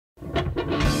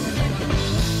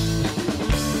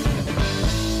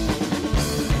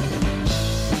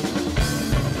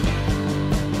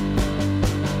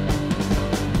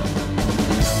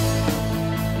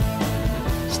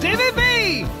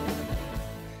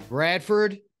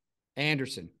Bradford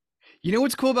Anderson. You know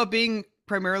what's cool about being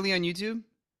primarily on YouTube?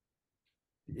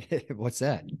 What's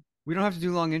that? We don't have to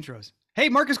do long intros. Hey,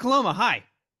 Marcus Coloma, hi.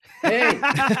 Hey,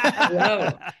 hello.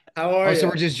 How are you? So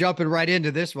we're just jumping right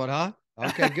into this one, huh?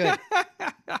 Okay, good.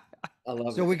 I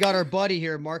love So it. we got our buddy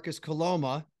here, Marcus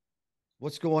Coloma.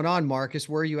 What's going on, Marcus?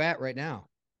 Where are you at right now?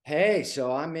 Hey, so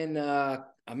I'm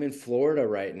in Florida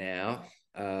right now.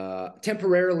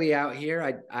 Temporarily out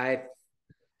here.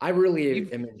 I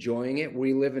really am enjoying it.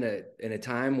 We live in a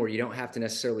time where you don't have to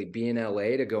necessarily be in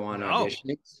LA to go on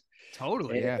auditions.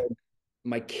 Totally. And Yeah.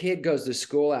 my kid goes to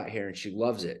school out here and she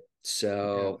loves it.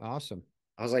 So Yeah, awesome.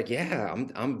 I was like, yeah,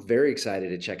 I'm very excited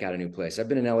to check out a new place. I've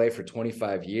been in LA for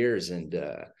 25 years and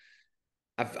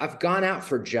I've gone out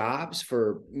for jobs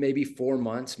for maybe 4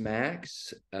 months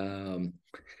max.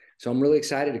 So I'm really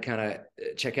excited to kind of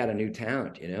check out a new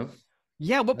town,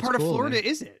 Yeah, what That's part of cool, Florida man.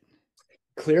 is it?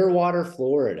 Clearwater,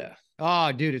 Florida.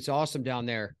 Oh, dude, it's awesome down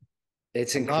there.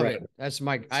 It's I love it. incredible. That's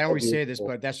my, I So always say this, beautiful.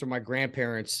 but that's where my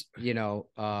grandparents,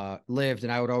 lived.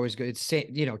 And I would always go, it's,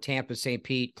 Tampa, St.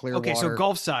 Pete, Clearwater. Okay, so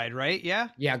Gulf side, right? Yeah.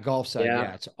 Yeah, Gulf side. Yeah.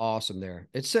 Yeah, it's awesome there.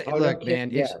 It's Oh, no look, kidding.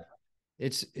 man, Yeah.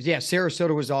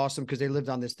 Sarasota was awesome because they lived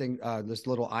on this thing, this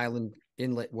little island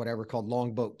inlet, whatever, called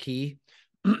Longboat Key.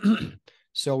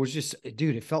 So it was just,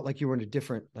 dude, it felt like you were in a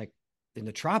different, like in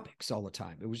the tropics all the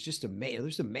time. It was just amazing. It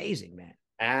was amazing, man.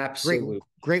 Absolutely.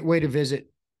 Great way to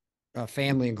visit a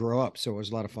family and grow up. So it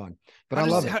was a lot of fun. But I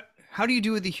love it. How do you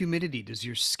do with the humidity? Does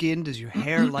your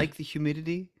hair like the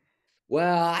humidity?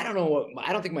 Well, I don't know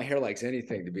I don't think my hair likes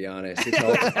anything, to be honest. It's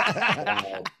all,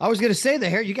 I was gonna say the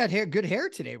hair. You got good hair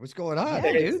today. What's going on?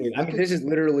 Yeah, dude. I mean, this is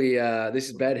literally this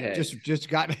is bedhead. Just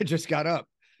got up.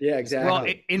 Yeah, exactly. Well,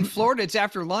 in Florida, it's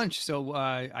after lunch, so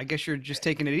I guess you're just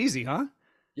taking it easy, huh?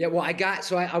 Yeah, well,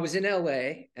 I was in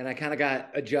LA and I kind of got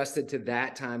adjusted to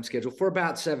that time schedule for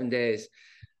about 7 days.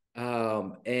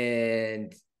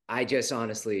 And I just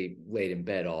honestly laid in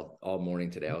bed all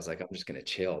morning today. I was like, I'm just going to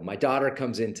chill. My daughter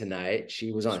comes in tonight.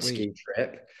 She was on a ski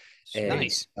trip. And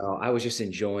Nice. I was just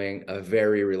enjoying a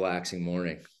very relaxing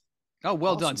morning. Oh,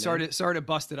 well Awesome, done. Sorry to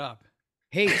bust it up.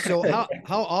 Hey, so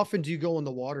how often do you go in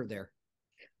the water there?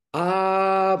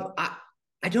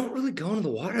 I don't really go into the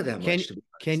water that much.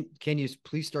 Can you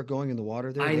please start going in the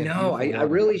water there? I know. I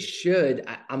really should.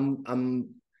 I'm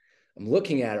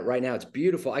looking at it right now. It's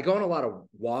beautiful. I go on a lot of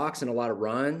walks and a lot of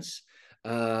runs,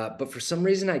 but for some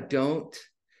reason I don't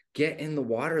get in the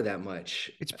water that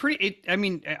much. It's pretty. I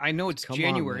mean, I know it's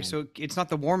January, so it's not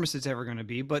the warmest it's ever going to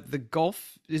be. But the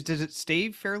Gulf does it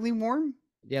stay fairly warm?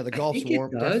 Yeah, the Gulf's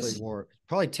warm, definitely warm.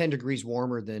 Probably 10 degrees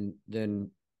warmer than the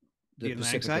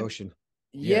Pacific Ocean.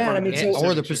 Yeah, I mean,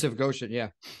 or the Pacific Ocean. Yeah.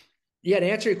 Yeah, to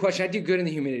answer your question, I do good in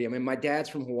the humidity. I mean, my dad's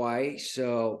from Hawaii,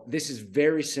 so this is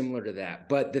very similar to that.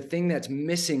 But the thing that's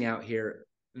missing out here,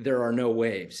 there are no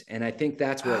waves, and I think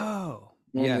that's what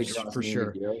normally draws me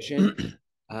into the ocean.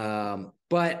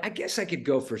 But I guess I could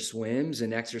go for swims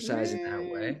and exercise in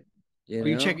that way.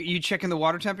 You checking the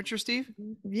water temperature, Steve?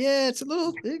 Yeah,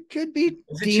 it could be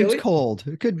deemed cold.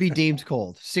 It could be deemed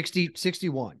cold.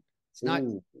 61. It's not.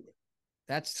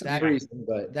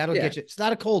 That'll get you. It's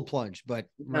not a cold plunge, but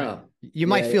you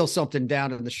might feel something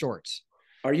down in the shorts.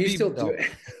 Are you still doing?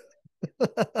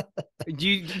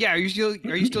 Are you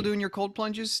still doing your cold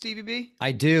plunges, Stevie B?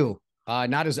 I do.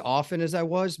 Not as often as I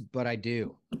was, but I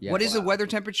do. Yeah. What is the weather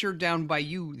temperature down by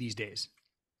you these days?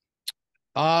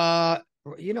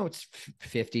 It's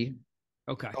 50.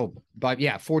 Okay. Oh, but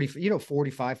yeah, 40,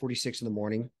 45, 46 in the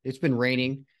morning. It's been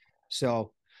raining.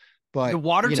 So, but the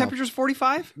water temperature is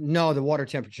 45? No, the water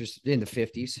temperature's in the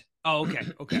 50s. Oh, okay.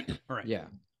 Okay. All right. Yeah.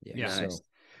 Nice. So,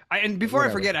 and before I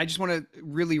forget, I just want to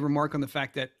really remark on the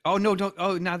fact that, now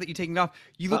that you're taking it off,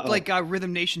 you look like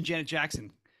Rhythm Nation Janet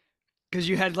Jackson. Because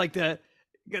you had like the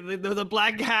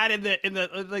black hat and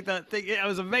the like the thing. It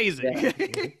was amazing. Yeah,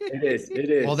 it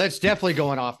is. Well, that's definitely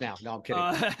going off now. No, I'm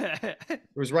kidding. It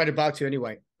was right about to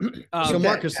anyway. So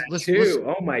Marcus, let's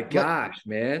oh my gosh,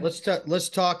 man. Let's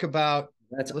talk about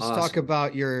let's awesome. Talk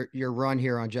about your run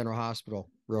here on General Hospital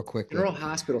real quickly. General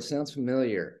Hospital sounds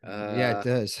familiar. Yeah, it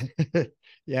does.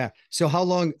 Yeah. So how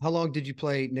long did you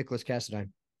play Nicholas Cassadine?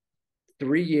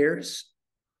 3 years,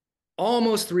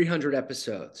 almost 300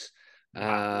 episodes.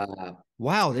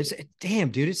 Wow,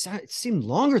 damn, dude, it seemed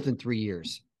longer than 3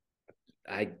 years.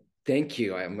 I thank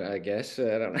you. I guess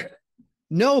I don't know.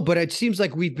 No, but it seems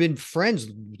like we've been friends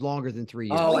longer than 3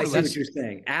 years. Oh, I see what you're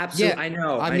saying. Absolutely, yeah, I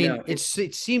know. I mean, it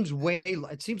seems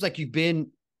like you've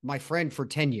been my friend for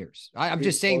 10 years. I'm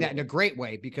just saying that in a great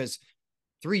way because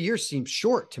 3 years seems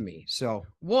short to me. So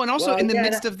and also in the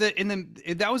midst of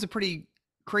that was a pretty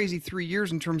crazy 3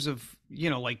 years in terms of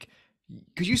like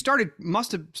because you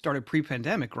must have started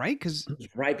pre-pandemic, right? Because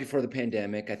right before the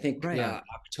pandemic, I think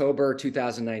October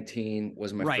 2019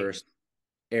 was my first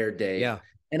air date. Yeah.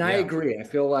 And I agree.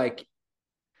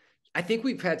 I think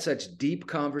we've had such deep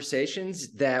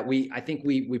conversations that I think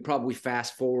we probably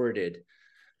fast forwarded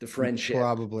the friendship.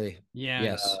 Probably. Yeah.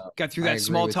 Yes. Got through that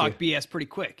small talk BS pretty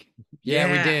quick.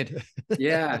 Yeah, we did.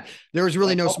 Yeah. There was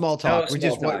really no small talk. We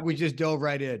just dove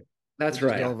right in. That's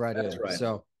right. Dove right in. Right.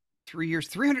 So 3 years,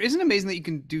 300. Isn't it amazing that you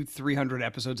can do 300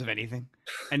 episodes of anything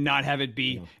and not have it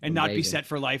be not be set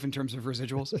for life in terms of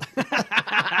residuals?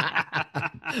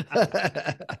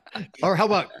 Or how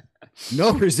about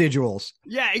no residuals?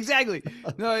 Yeah, exactly.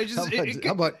 No, it just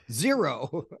how about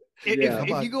zero?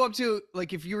 If you go up to,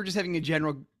 like, if you were just having a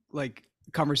general like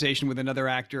conversation with another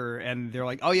actor and they're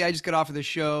like, oh yeah, I just got off of the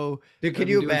show. Dude, can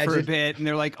you imagine? For a bit, and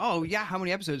they're like, oh yeah, how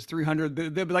many episodes? 300.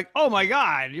 They'll be like, oh my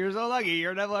God, you're so lucky.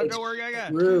 You're never have to work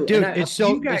again. Dude, it's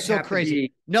so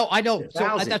crazy. No, I know.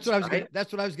 So that's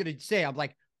what I was gonna say. I'm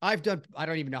like, I've done, I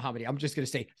don't even know how many. I'm just gonna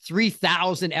say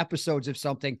 3,000 episodes of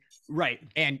something. Right.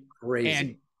 And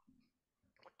crazy.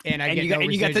 And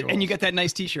you got that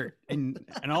nice T-shirt, and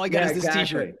all I got is this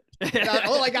T-shirt.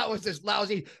 All I got was this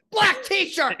lousy black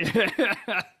T-shirt.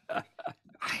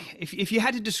 If you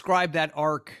had to describe that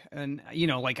arc, and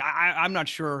like I'm not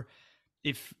sure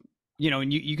if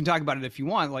and you can talk about it if you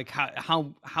want, like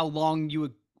how long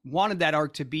you wanted that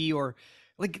arc to be, or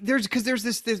like there's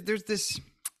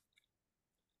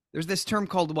this term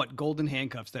called what, golden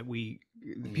handcuffs, that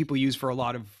people use for a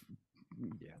lot of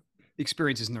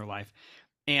experiences in their life.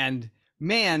 And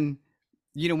man,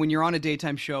 when you're on a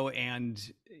daytime show and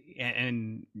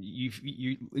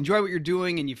you enjoy what you're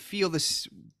doing and you feel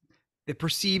the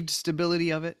perceived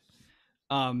stability of it,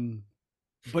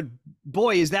 but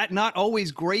boy, is that not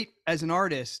always great as an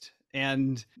artist.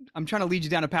 And I'm trying to lead you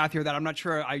down a path here that I'm not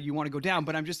sure you want to go down,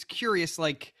 but I'm just curious,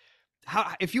 like,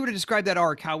 how, if you were to describe that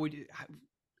arc, how would you,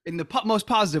 in the most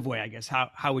positive way, I guess,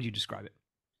 how would you describe it?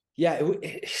 Yeah,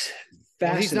 it's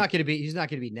well, he's not going to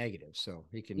be negative, so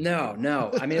he can.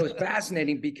 No. I mean, it was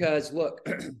fascinating because, look,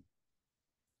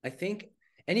 I think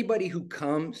anybody who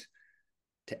comes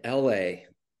to LA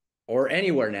or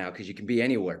anywhere now, because you can be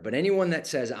anywhere, but anyone that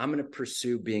says I'm going to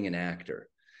pursue being an actor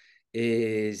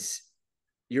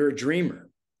you're a dreamer.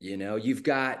 You've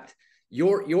got,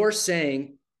 you're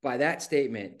saying by that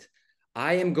statement,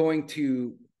 I am going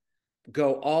to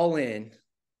go all in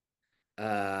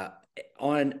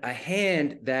on a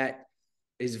hand that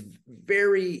is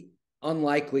very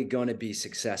unlikely going to be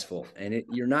successful. And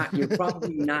you're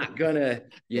probably not gonna,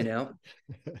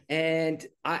 and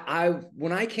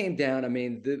when I came down, I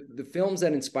mean, the films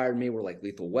that inspired me were like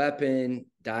Lethal Weapon,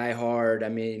 Die Hard. I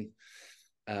mean,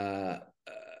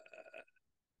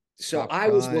 so I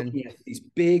was looking at these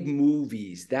big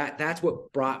movies that's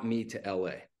what brought me to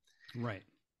LA. Right.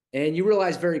 And you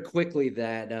realize very quickly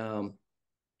that,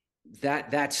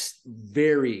 that's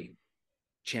very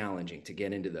challenging to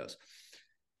get into those.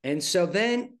 And so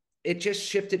then it just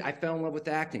shifted. I fell in love with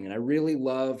acting, and I really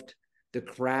loved the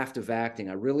craft of acting.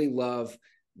 I really love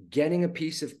getting a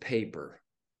piece of paper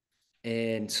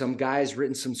and some guy's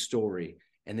written some story,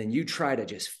 and then you try to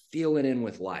just feel it in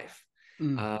with life.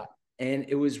 And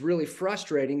it was really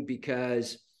frustrating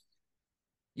because,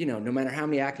 no matter how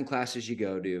many acting classes you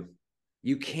go to,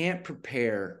 you can't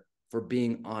prepare for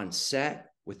being on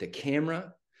set with the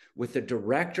camera, with the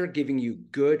director giving you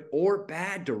good or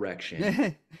bad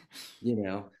direction,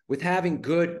 with having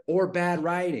good or bad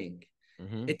writing.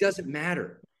 It doesn't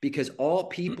matter, because all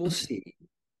people see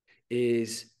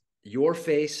is your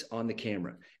face on the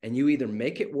camera, and you either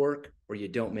make it work or you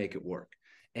don't make it work.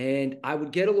 And I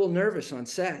would get a little nervous on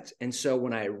sets. And so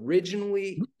when I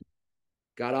originally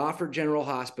got offered General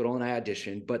Hospital and I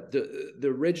auditioned, but the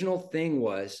original thing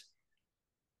was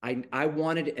I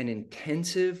wanted an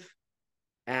intensive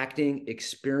acting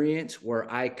experience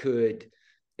where I could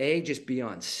just be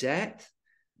on set,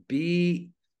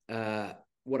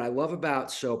 what I love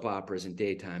about soap operas and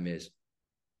daytime is,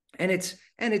 and it's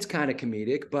kind of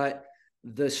comedic, but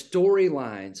the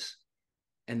storylines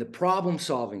and the problem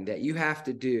solving that you have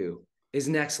to do is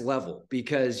next level,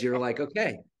 because you're like,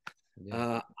 okay,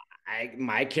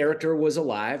 my character was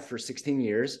alive for 16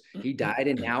 years. He died,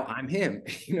 and now I'm him.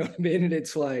 You know what I mean? And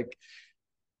it's like,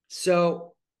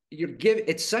 so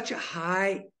it's such a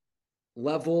high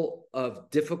level of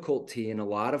difficulty in a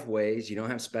lot of ways. You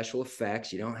don't have special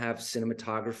effects. You don't have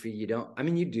cinematography. You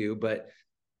do, but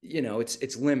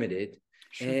it's limited.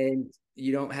 Sure. And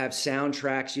you don't have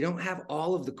soundtracks. You don't have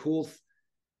all of the cool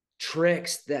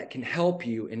tricks that can help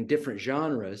you in different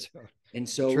genres. And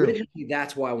so originally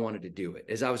that's why I wanted to do it,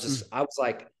 is I was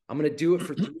like, I'm going to do it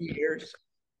for 3 years.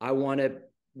 I want to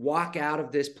walk out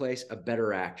of this place a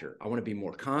better actor. I want to be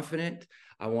more confident.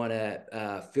 I want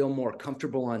to feel more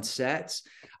comfortable on sets.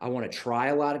 I want to try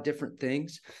a lot of different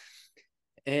things.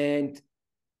 And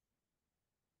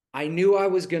I knew I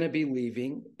was going to be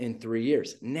leaving in 3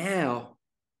 years. Now,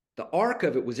 the arc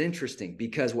of it was interesting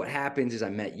because what happens is I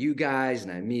met you guys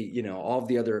and I meet, you know, all of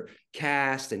the other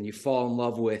cast, and you fall in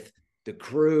love with the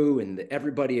crew and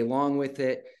everybody along with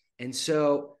it. And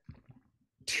so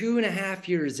 2.5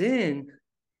 years in,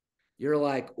 you're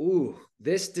like, ooh,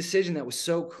 this decision that was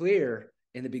so clear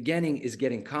in the beginning is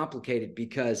getting complicated,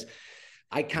 because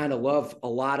I kind of love a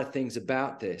lot of things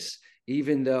about this,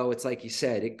 even though it's like you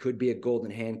said, it could be a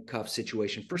golden handcuff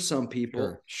situation for some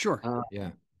people. Sure.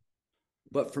 Yeah.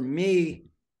 But for me,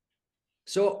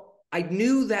 so I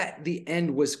knew that the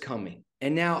end was coming.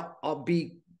 And now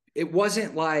it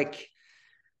wasn't like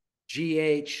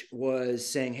GH was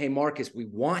saying, hey, Marcus, we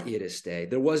want you to stay.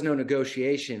 There was no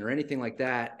negotiation or anything like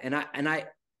that. And I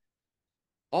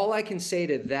all I can say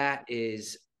to that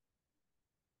is,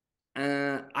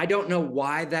 I don't know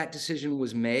why that decision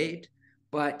was made,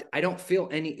 but I don't feel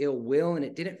any ill will. And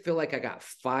it didn't feel like I got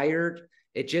fired.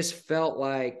 It just felt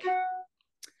like,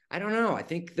 I don't know. I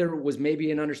think there was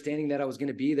maybe an understanding that I was going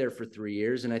to be there for 3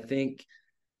 years. And I think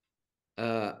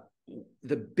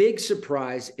the big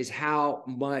surprise is how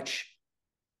much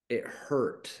it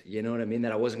hurt. You know what I mean?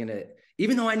 That I wasn't going to,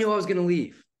 even though I knew I was going to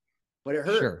leave, but it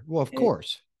hurt. Sure. Well, of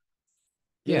course.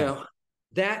 You know,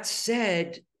 that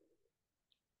said,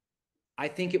 I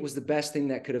think it was the best thing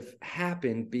that could have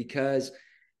happened, because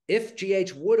if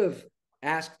GH would have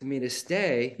asked me to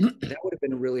stay, that would have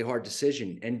been a really hard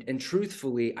decision. And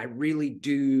truthfully, I really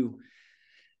do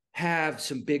have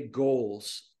some big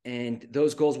goals, and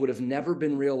those goals would have never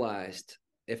been realized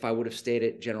if I would have stayed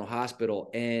at General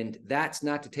Hospital. And that's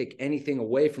not to take anything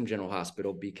away from General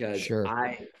Hospital, because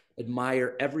I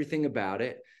admire everything about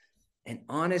it. And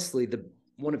honestly,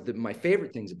 one of my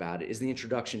favorite things about it is the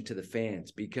introduction to the fans,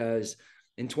 because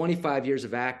in 25 years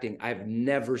of acting, I've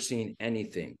never seen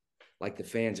anything like the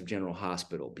fans of General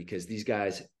Hospital, because these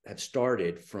guys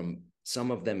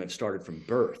some of them have started from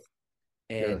birth,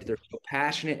 and they're so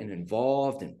passionate and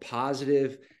involved and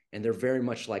positive, and they're very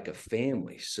much like a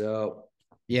family. So,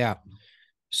 yeah.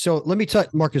 So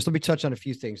Marcus, let me touch on a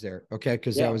few things there. Okay.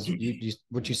 Cause that was,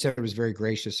 what you said was very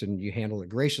gracious, and you handled it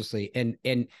graciously.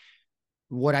 And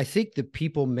what I think the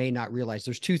people may not realize,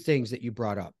 there's two things that you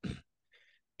brought up,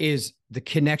 is the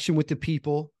connection with the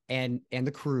people and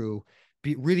the crew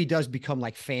really does become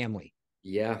like family.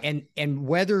 Yeah. And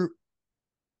whether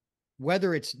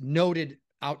it's noted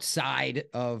outside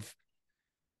of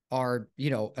our,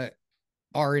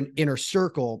 our inner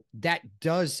circle, that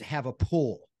does have a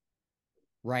pull,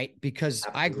 right? Because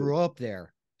I grew up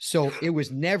there. So it was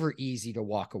never easy to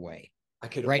walk away.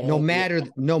 Right. No matter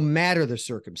the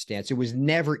circumstance, it was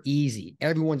never easy.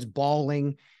 Everyone's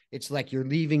bawling. It's like you're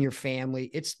leaving your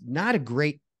family. It's not a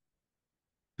great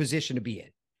position to be in.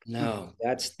 No,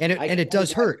 and it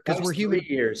does hurt, because we're human. 3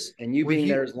 years, and you being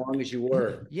there as long as you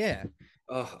were. Yeah.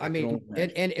 I mean,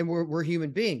 and we're human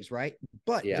beings, right?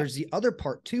 But there's the other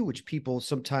part too, which people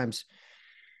sometimes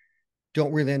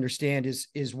don't really understand,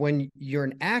 is when you're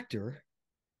an actor,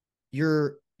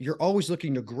 you're always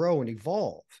looking to grow and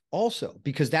evolve also,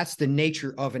 because that's the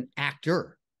nature of an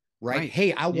actor, right?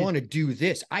 Hey, I want to do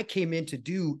this. I came in to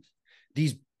do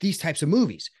these types of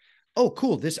movies. Oh,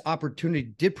 cool. This opportunity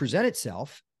did present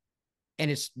itself, and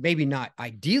it's maybe not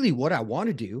ideally what I want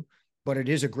to do, but it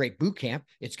is a great boot camp.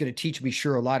 It's going to teach me,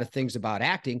 sure, a lot of things about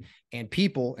acting and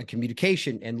people and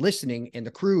communication and listening and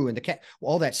the crew and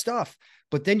all that stuff.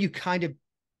 But then you kind of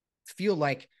feel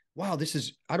like, wow,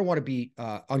 I don't want to be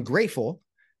ungrateful,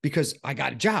 because I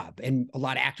got a job, and a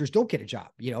lot of actors don't get a job,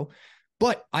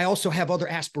 but I also have other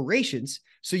aspirations.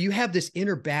 So you have this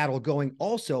inner battle going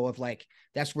also of like,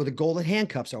 that's where the golden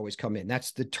handcuffs always come in.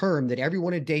 That's the term that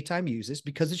everyone in daytime uses,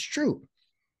 because it's true.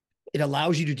 It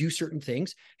allows you to do certain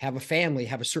things, have a family,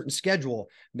 have a certain schedule,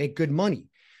 make good money.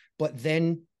 But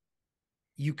then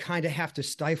you kind of have to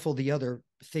stifle the other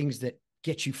things that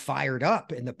get you fired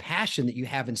up, and the passion that you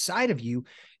have inside of you.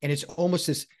 And it's almost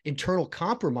this internal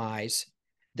compromise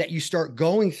that you start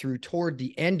going through toward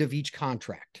the end of each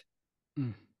contract.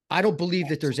 I don't believe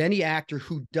that there's any actor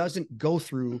who doesn't go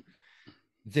through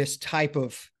this type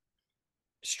of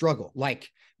struggle. Like,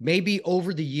 maybe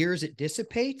over the years it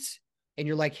dissipates, and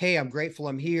you're like, hey, I'm grateful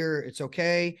I'm here. It's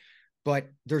okay. But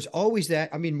there's always that.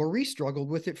 I mean, Maurice struggled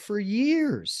with it for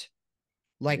years,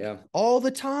 like all the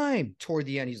time. Toward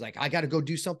the end, he's like, I got to go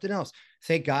do something else.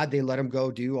 Thank God they let him go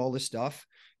do all this stuff,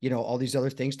 all these other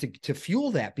things to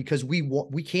fuel that, because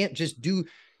we can't just do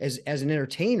as an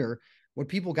entertainer. when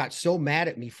people got so mad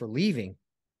at me for leaving,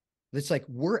 it's like,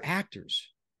 we're actors.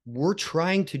 We're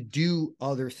trying to do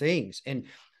other things. And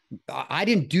I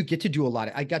didn't get to do a lot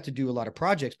of, I got to do a lot of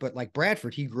projects, but like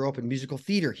Bradford, he grew up in musical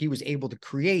theater. He was able to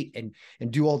create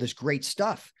and do all this great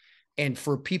stuff. And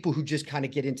for people who just kind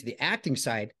of get into the acting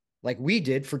side, like we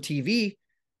did for TV,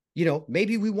 you know,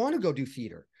 maybe we want to go do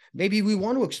theater. Maybe we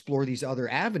want to explore these other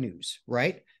avenues,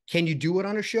 right? Can you do it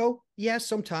on a show? Yes,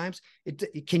 sometimes.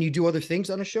 Can you do other things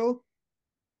on a show?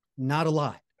 Not a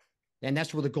lot. And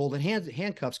that's where the golden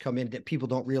handcuffs come in, that people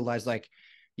don't realize. Like,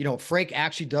 you know, Frank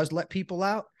actually does let people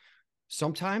out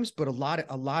sometimes, but a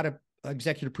lot of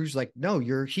executive producers like, no,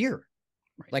 you're here.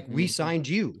 Right. Like, we signed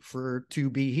you to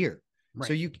be here. Right.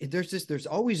 So there's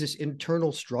always this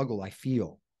internal struggle, I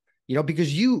feel, you know,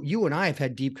 because you and I have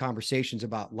had deep conversations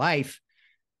about life,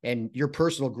 and your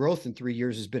personal growth in 3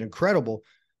 years has been incredible.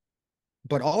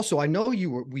 But also, I know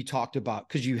we talked about,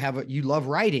 because you love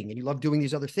writing and you love doing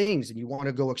these other things and you want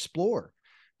to go explore,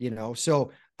 you know.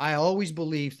 So I always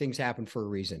believe things happen for a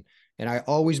reason. And I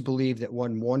always believe that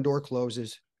when one door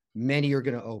closes, many are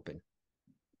going to open.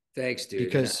 Thanks, dude.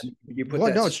 Because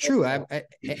it's true.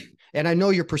 And I know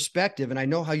your perspective, and I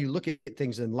know how you look at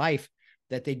things in life,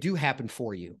 that they do happen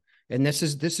for you. And this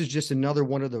is just another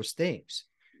one of those things,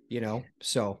 you know.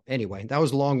 So anyway, that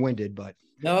was long-winded, but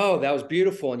no, that was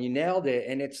beautiful, and you nailed it.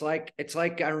 And it's like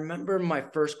I remember my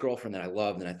first girlfriend that I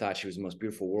loved, and I thought she was the most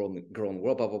beautiful girl in the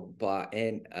world, blah blah blah.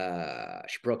 And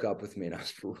she broke up with me, and I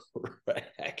was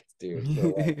wrecked, dude. For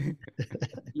like a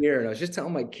year, and I was just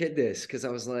telling my kid this, because I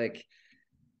was like,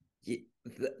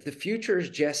 the future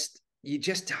is just, you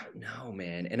just don't know,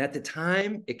 man. And at the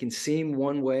time, it can seem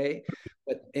one way,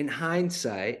 but in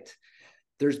hindsight,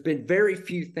 there's been very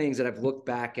few things that I've looked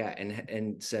back at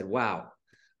and said, wow,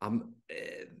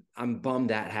 I'm bummed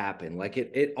that happened. Like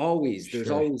it always, there's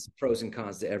always pros and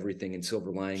cons to everything, and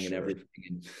silver lining and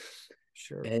everything.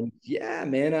 And, and yeah,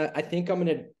 man, I think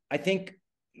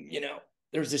you know,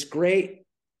 there's this great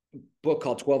book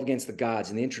called 12 Against the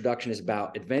Gods, and the introduction is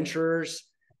about adventurers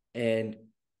and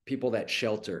people that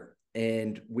shelter.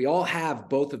 And we all have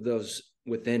both of those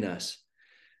within us.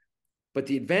 But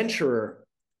the adventurer,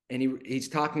 and he's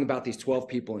talking about these 12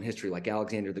 people in history, like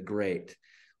Alexander the Great,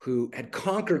 who had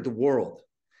conquered the world.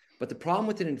 But the problem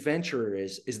with an adventurer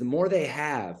is the more they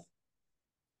have,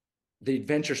 the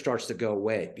adventure starts to go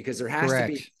away, because there has to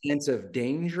be a sense of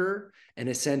danger and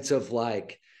a sense of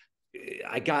like,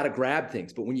 I got to grab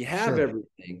things. But when you have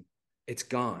everything, it's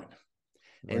gone.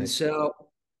 Right. And so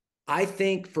I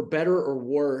think, for better or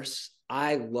worse,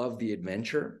 I love the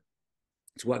adventure.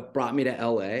 It's what brought me to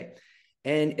LA.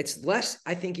 And it's less,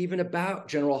 I think, even about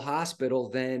General Hospital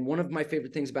than one of my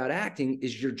favorite things about acting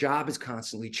is your job is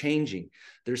constantly changing.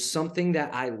 There's something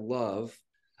that I love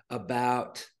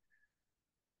about,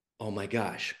 oh my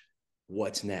gosh,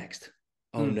 what's next?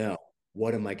 Oh no,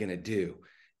 what am I going to do?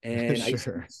 And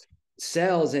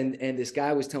sales, and this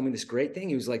guy was telling me this great thing.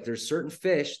 He was like, there's certain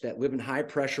fish that live in high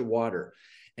pressure water,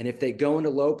 and if they go into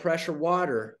low pressure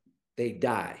water, they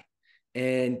die.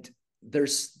 And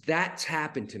that's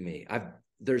happened to me.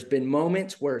 There's been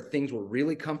moments where things were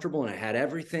really comfortable and I had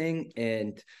everything,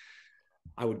 and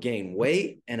I would gain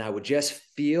weight and I would just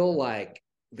feel like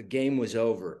the game was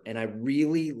over. And I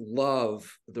really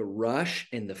love the rush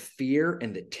and the fear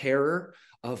and the terror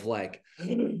of like,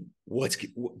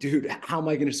 dude, how am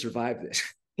I going to survive this?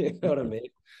 You know what I mean?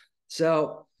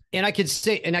 So, and I could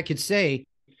say,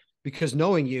 because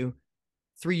knowing you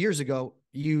 3 years ago,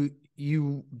 you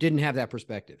didn't have that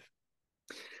perspective.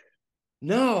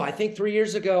 No, I think 3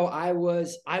 years ago, I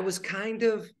was kind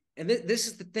of, and this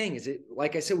is the thing, is it,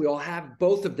 like I said, we all have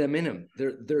both of them in them.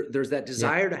 There's that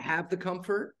desire to have the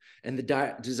comfort and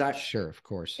the desire. Sure, of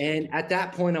course. And at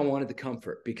that point, I wanted the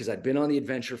comfort because I'd been on the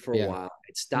adventure for a while.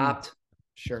 I'd stopped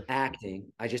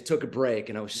acting. I just took a break,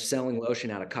 and I was selling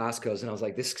lotion out of Costco's, and I was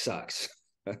like, this sucks.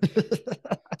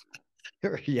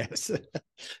 Yes.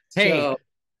 Hey, so,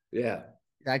 yeah.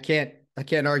 I can't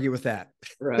argue with that.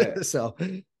 Right. So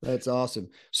that's awesome.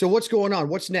 So what's going on?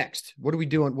 What's next? What are we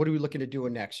doing? What are we looking at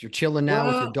doing next? You're chilling now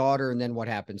with your daughter, and then what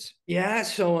happens? Yeah.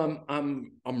 So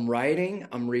I'm writing,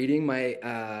 I'm reading.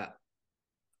 My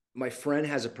friend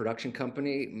has a production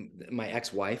company, my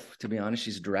ex-wife, to be honest,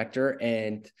 she's a director.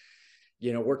 And,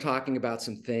 you know, we're talking about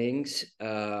some things.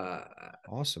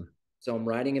 Awesome. So I'm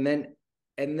writing, and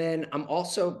then I'm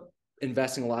also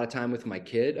investing a lot of time with my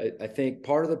kid. I think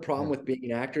part of the problem with being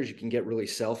an actor is you can get really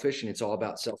selfish, and it's all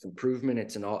about self-improvement.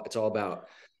 It's all about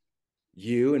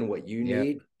you and what you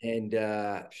need. And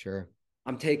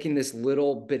I'm taking this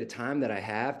little bit of time that I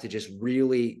have to just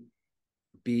really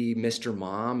be Mr.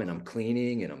 Mom, and I'm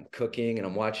cleaning and I'm cooking and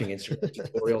I'm watching Instagram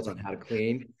tutorials on how to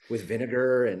clean with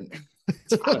vinegar, and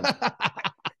it's fun.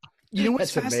 You know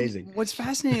what's amazing. What's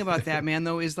fascinating about that, man,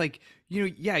 though, is like, you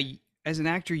know, yeah, as an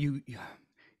actor, you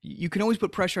can always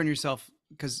put pressure on yourself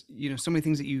because, you know, so many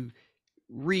things that you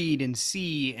read and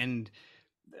see and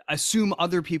assume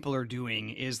other people are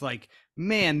doing is like,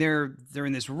 man, they're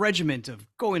in this regiment of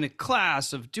going to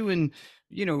class, of doing,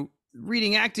 you know,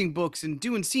 reading acting books and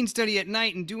doing scene study at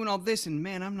night and doing all this, and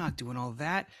man, I'm not doing all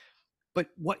that. But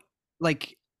what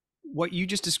you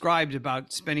just described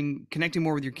about connecting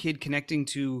more with your kid, connecting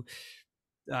to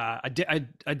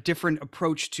a different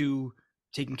approach to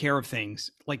taking care of things,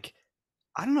 like,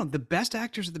 I don't know, the best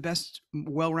actors are the best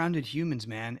well-rounded humans,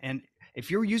 man. And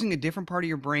if you're using a different part of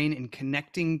your brain and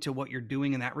connecting to what you're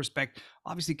doing in that respect,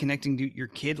 obviously connecting to your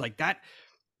kid like that,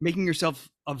 making yourself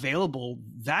available,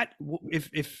 that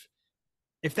if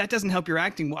that doesn't help your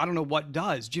acting, well, I don't know what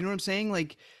does. Do you know what I'm saying?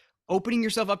 Like, opening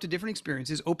yourself up to different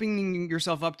experiences, opening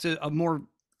yourself up to a more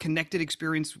connected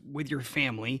experience with your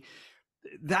family,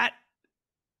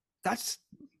 that's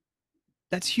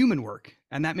human work,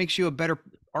 and that makes you a better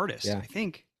artist. I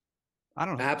think. I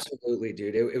don't know. Absolutely,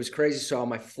 dude. It was crazy. So on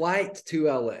my flight to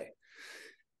LA,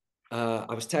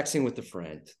 I was texting with a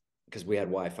friend because we had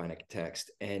Wi-Fi and I could text,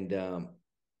 and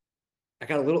I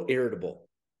got a little irritable.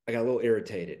 I got a little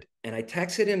irritated, and I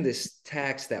texted him this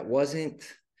text that wasn't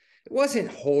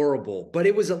horrible, but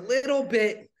it was a little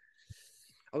bit.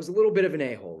 I was a little bit of an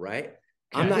a-hole, right? Okay.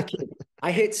 I'm not kidding.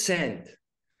 I hit send.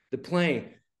 The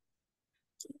plane.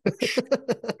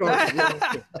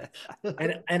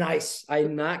 and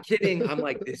I'm not kidding. I'm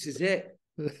like, this is it.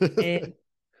 And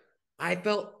I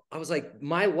was like,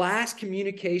 my last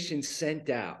communication sent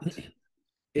out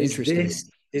is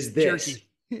this.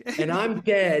 And I'm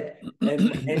dead. And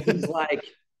he's like,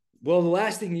 well, the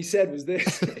last thing he said was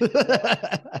this.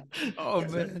 Oh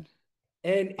man.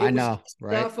 And it was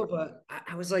stuff of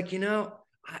I was like, you know,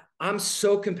 I'm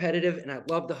so competitive and I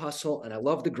love the hustle and I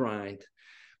love the grind.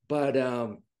 But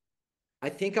I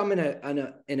think I'm in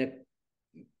a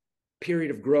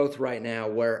period of growth right now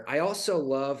where I also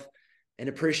love and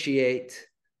appreciate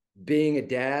being a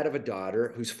dad of a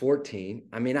daughter who's 14.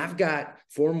 I mean, I've got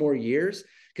 4 more years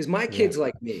because my kid's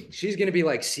like me. She's going to be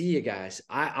like, see you guys.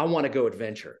 I want to go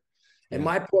adventure. And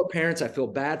my poor parents, I feel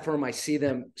bad for them. I see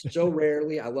them so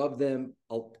rarely. I love them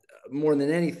more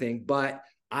than anything, but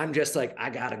I'm just like, I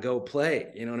got to go play.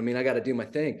 You know what I mean? I got to do my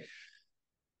thing.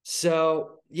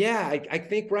 So yeah, I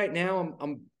think right now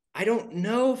I don't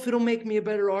know if it'll make me a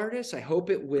better artist. I hope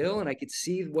it will. And I could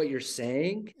see what you're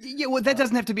saying. Yeah. Well, that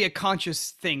doesn't have to be a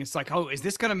conscious thing. It's like, oh, is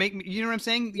this going to make me, you know what I'm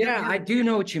saying? Yeah, I do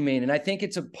know what you mean. And I think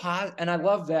it's and I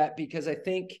love that because I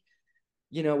think,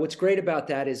 you know, what's great about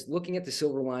that is looking at the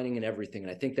silver lining and everything. And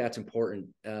I think that's important.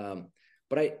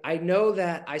 But I know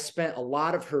that I spent a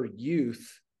lot of her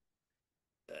youth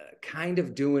kind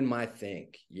of doing my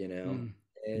thing, you know,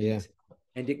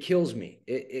 and it kills me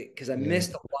because I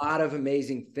missed a lot of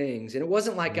amazing things. And it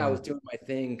wasn't like I was doing my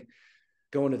thing,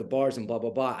 going to the bars and blah,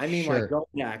 blah, blah. I mean, like going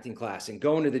to acting class and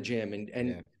going to the gym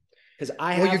and because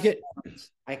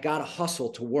I got to hustle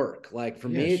to work. Like for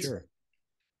me,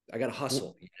 I got to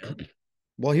hustle, you know?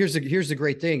 Well, here's the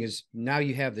great thing is now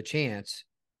you have the chance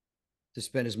to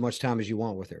spend as much time as you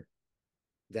want with her.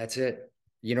 That's it.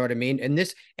 You know what I mean?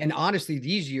 And honestly,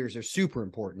 these years are super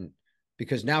important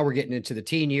because now we're getting into the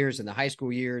teen years and the high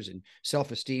school years and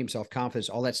self-esteem, self-confidence,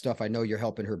 all that stuff. I know you're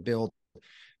helping her build,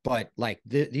 but like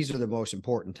these are the most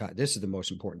important time. This is the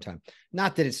most important time.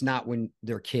 Not that it's not when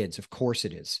they're kids. Of course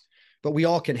it is, but we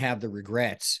all can have the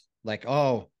regrets like,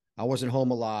 oh, I wasn't home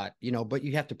a lot, you know, but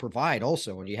you have to provide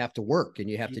also, and you have to work and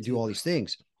you have to do all these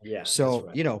things. Yeah.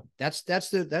 So, you know,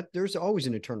 there's always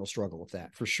an eternal struggle with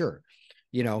that for sure,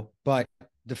 you know, but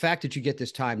the fact that you get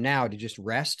this time now to just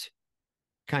rest,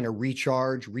 kind of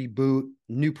recharge, reboot,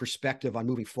 new perspective on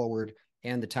moving forward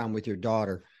and the time with your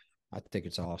daughter, I think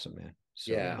it's awesome, man.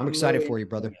 So yeah, I'm excited for you,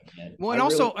 brother. Well, and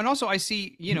also I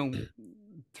see, you know,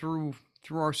 through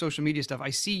our social media stuff, I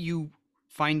see you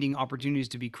finding opportunities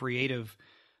to be creative,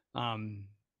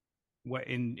 what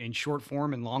in short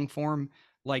form and long form.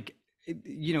 Like,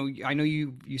 you know, I know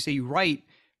you say you write,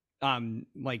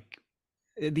 like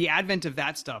the advent of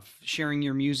that stuff, sharing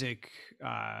your music,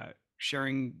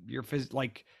 sharing your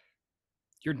like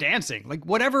your dancing, like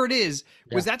whatever it is,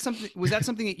 was that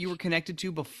something that you were connected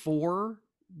to before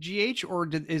GH, or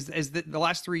is the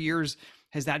last 3 years,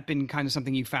 has that been kind of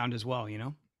something you found as well, you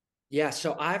know? Yeah.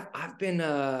 So I've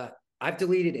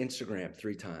deleted Instagram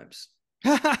 3 times.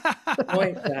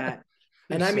 Point that.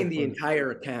 And I mean the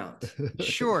entire account.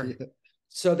 Sure.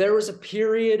 So there was a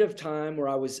period of time where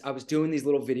I was doing these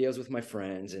little videos with my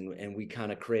friends, and we kind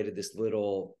of created this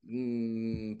little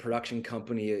production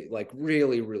company, like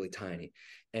really, really tiny.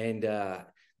 And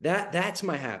that's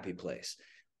my happy place.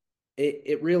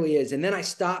 It really is. And then I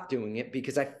stopped doing it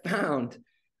because I found,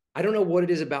 I don't know what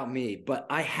it is about me, but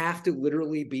I have to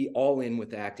literally be all in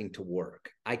with acting to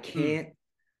work. I can't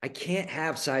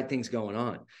have side things going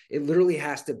on. It literally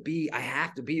has to be, I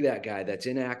have to be that guy that's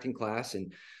in acting class,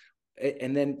 and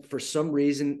then for some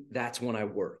reason, that's when I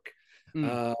work.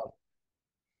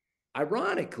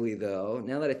 Ironically, though,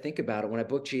 now that I think about it, when I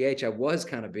booked GH, I was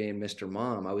kind of being Mr.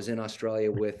 Mom. I was in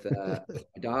Australia with my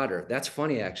daughter. That's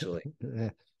funny, actually.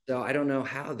 So I don't know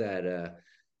how that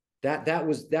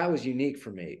was unique for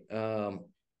me.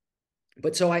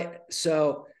 But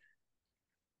so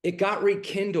it got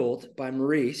rekindled by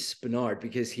Maurice Bernard,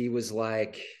 because he was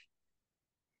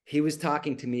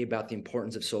talking to me about the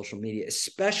importance of social media,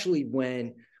 especially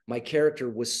when my character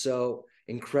was so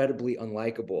incredibly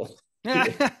unlikable. There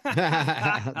you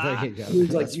go. He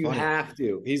was like, you have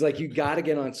to. He's like, you got to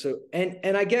get on. So,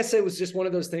 and I guess it was just one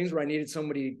of those things where I needed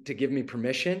somebody to give me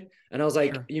permission. And I was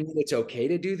like, you mean it's okay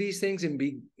to do these things and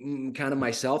be kind of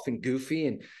myself and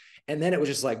goofy? And then it was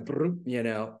just like,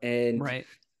 and right.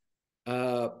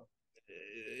 And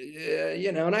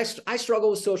I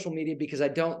struggle with social media because I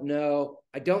don't know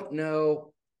what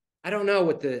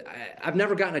I've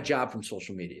never gotten a job from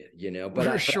social media, but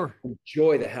I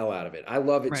enjoy the hell out of it. I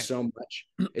love it so much.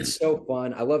 It's so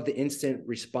fun. I love the instant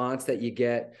response that you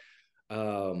get.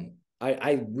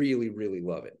 I really, really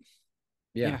love it.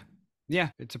 Yeah.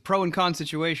 It's a pro and con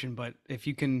situation, but if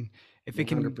it can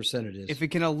 100% it is. If it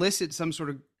can elicit some sort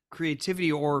of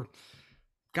creativity, or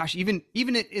gosh, even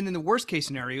in the worst case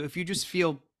scenario, if you just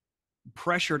feel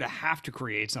pressure to have to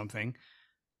create something,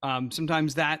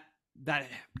 sometimes that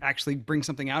actually brings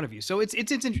something out of you. So it's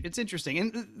interesting.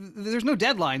 And there's no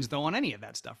deadlines though on any of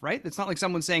that stuff, right? It's not like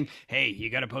someone's saying, hey, you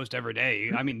got to post every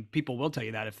day. I mean, people will tell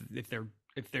you that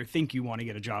if they think you want to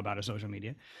get a job out of social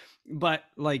media, but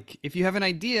like, if you have an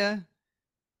idea,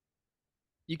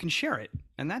 you can share it.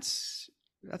 And that's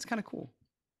kind of cool.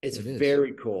 It's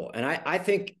very cool. And I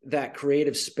think that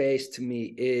creative space to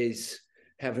me is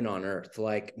heaven on earth.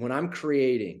 Like when I'm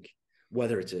creating,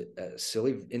 whether it's a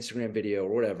silly Instagram video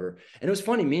or whatever. And it was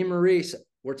funny, me and Maurice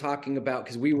were talking about,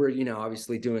 because we were,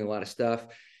 obviously doing a lot of stuff,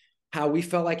 how we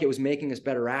felt like it was making us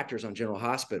better actors on General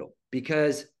Hospital,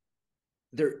 because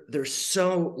there's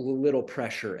so little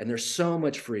pressure and there's so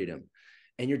much freedom,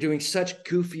 and you're doing such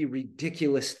goofy,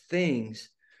 ridiculous things.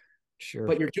 Sure.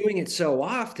 But you're doing it so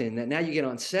often that now you get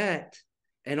on set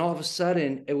and all of a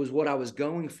sudden it was what I was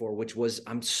going for, which was,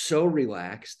 I'm so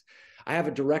relaxed. I have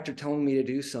a director telling me to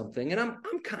do something and I'm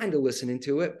kind of listening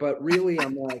to it, but really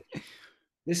I'm like,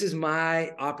 this is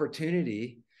my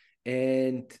opportunity.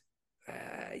 And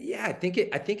I think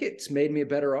it's made me a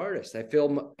better artist. I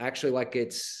feel actually like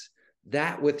it's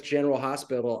that with General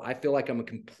Hospital, I feel like I'm a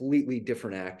completely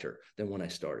different actor than when I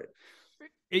started.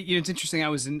 It's interesting. I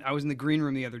was in the green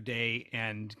room the other day,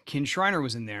 and Ken Schreiner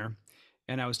was in there,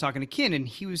 and I was talking to Ken, and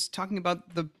he was talking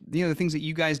about the things that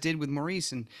you guys did with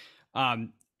Maurice, and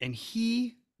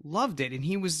he loved it, and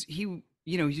he was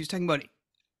talking about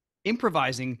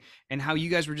improvising and how you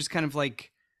guys were just kind of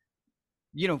like,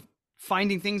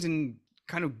 finding things and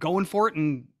kind of going for it,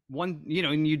 and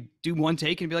and you do one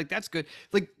take and be like, that's good.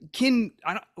 Like Ken,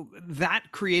 that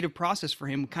creative process for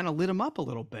him kind of lit him up a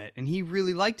little bit, and he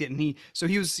really liked it. And he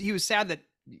was sad that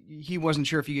he wasn't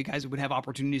sure if you guys would have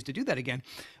opportunities to do that again.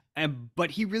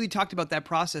 But he really talked about that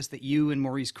process that you and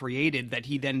Maurice created, that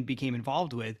he then became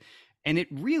involved with. And he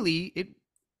really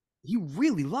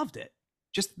loved it.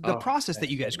 Just the process that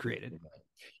you guys created.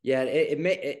 Yeah,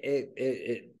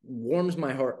 it warms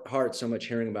my heart so much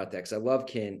hearing about that, because I love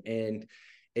Ken, and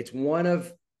it's one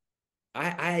of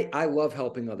I love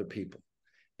helping other people,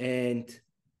 and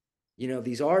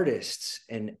these artists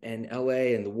and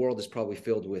LA and the world is probably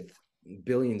filled with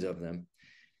billions of them.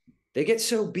 They get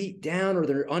so beat down or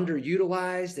they're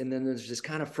underutilized, and then there's this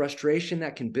kind of frustration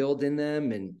that can build in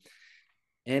them.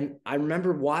 And I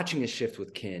remember watching a shift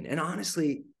with Ken, and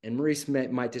honestly, and Maurice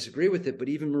might disagree with it, but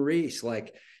even Maurice,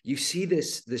 like you see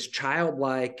this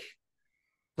childlike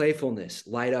playfulness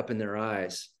light up in their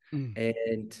eyes.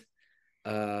 And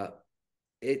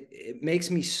it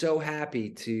makes me so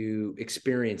happy to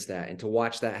experience that and to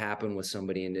watch that happen with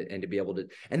somebody, and to be able to,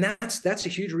 and that's a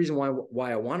huge reason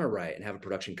why I want to write and have a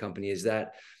production company, is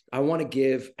that I want to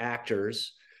give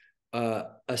actors a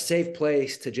safe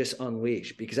place to just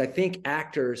unleash, because I think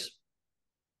actors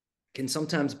can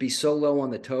sometimes be so low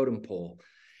on the totem pole.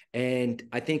 And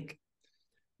I think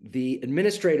the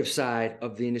administrative side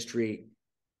of the industry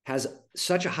has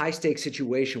such a high stakes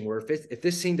situation where if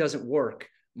this scene doesn't work,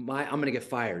 I'm going to get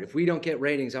fired. If we don't get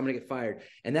ratings, I'm going to get fired.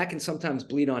 And that can sometimes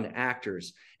bleed on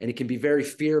actors, and it can be very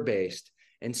fear-based.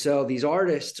 And so these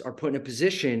artists are put in a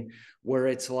position where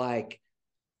it's like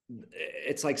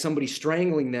somebody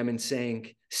strangling them and saying,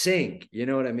 sing, you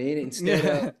know what I mean? Instead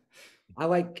of, I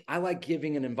like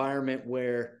giving an environment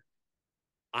where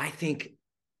I think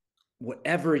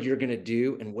whatever you're going to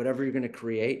do and whatever you're going to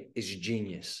create is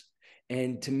genius.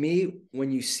 And to me,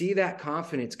 when you see that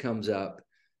confidence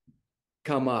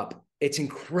come up, it's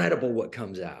incredible what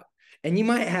comes out. And you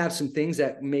might have some things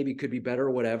that maybe could be better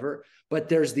or whatever, but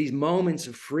there's these moments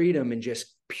of freedom and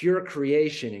just pure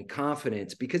creation and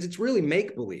confidence, because it's really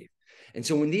make-believe. And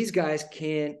so when these guys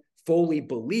can't fully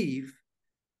believe,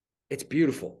 it's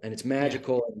beautiful and it's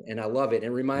magical, and I love it. And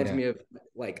it reminds me of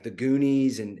like the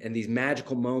Goonies and these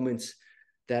magical moments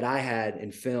that I had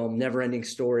in film, Never Ending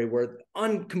Story, where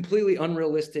completely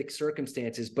unrealistic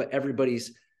circumstances, but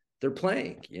they're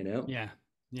playing, you know? Yeah.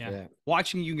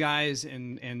 Watching you guys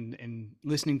and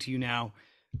listening to you now,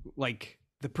 like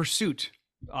the pursuit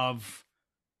of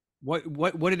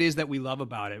what it is that we love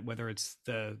about it, whether it's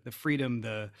the freedom,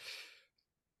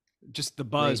 just the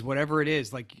buzz, whatever it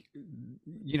is, like,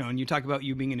 you know, and you talk about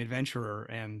you being an adventurer,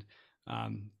 and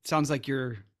sounds like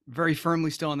you're very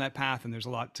firmly still on that path, and there's a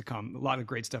lot to come, a lot of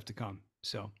great stuff to come.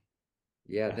 So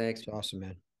thanks. It's awesome,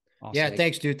 man. Awesome. Yeah,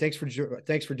 thanks, dude. Thanks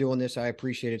for doing this. I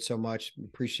appreciate it so much.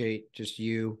 Appreciate just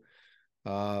you.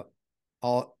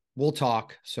 We'll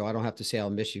talk, so I don't have to say I'll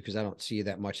miss you, because I don't see you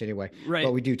that much anyway. Right.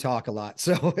 But we do talk a lot,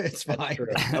 so it's fine.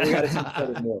 We got to see each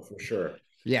other more for sure.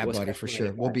 Yeah, buddy, for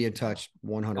sure. We'll be in touch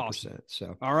 100%.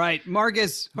 So, all right,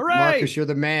 Marcus. Hooray! Marcus, you're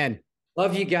the man.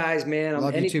 Love you guys, man.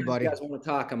 Love you too, buddy. You guys want to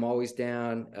talk, I'm always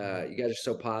down. You guys are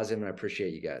so positive, and I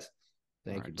appreciate you guys.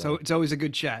 Thank you, buddy. So it's always a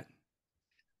good chat.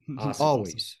 Awesome.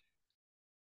 Always.